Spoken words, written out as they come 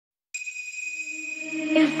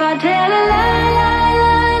If I tell a lie, lie,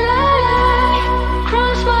 lie, lie, lie,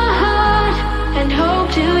 cross my heart and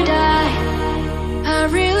hope to die. I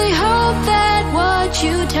really hope that what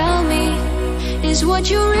you tell me is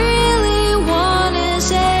what you really wanna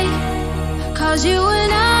say. 'Cause you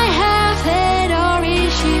and I have had our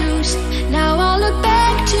issues. Now I look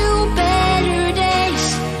back to better days.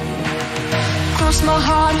 Cross my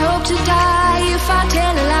heart, hope to die. If I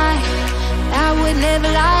tell a lie, I would never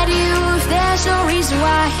lie to you if there's no reason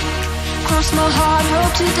why. Cross my heart,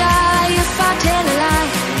 hope to die. If I tell a lie,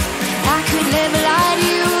 I could never lie to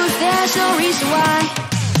you if there's no reason why.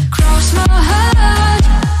 Cross my heart,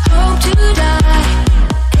 hope to die.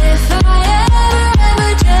 If I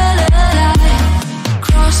ever tell a lie.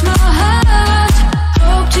 Cross my heart,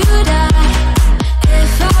 hope to die.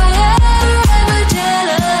 If I ever tell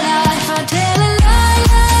a lie. If I tell a lie,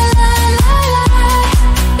 lie, lie, lie, lie.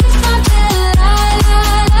 If I tell a lie,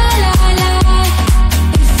 lie, lie, lie, lie.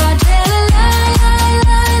 If I tell a lie, lie,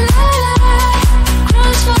 lie, lie, lie.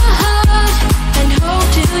 Cross my heart and hope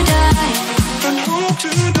to die. And hope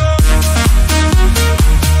to die.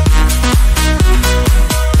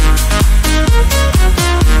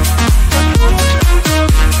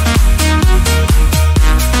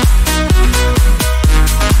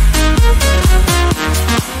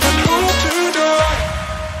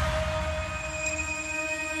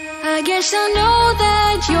 I guess I know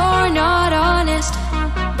that you're not honest,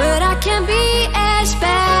 but I can't be as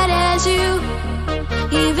bad as you.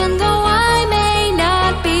 Even though I may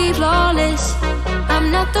not be flawless,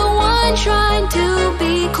 I'm not the one trying to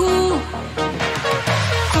be cool.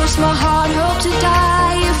 Cross my heart, hope to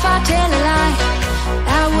die. If I tell a lie,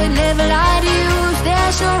 I would never lie to you if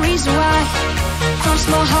there's no reason why. Cross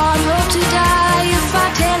my heart, hope to die. If I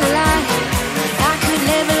tell a lie, I could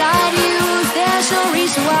never lie to you if there's no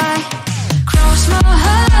reason why. Cross my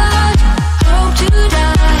heart.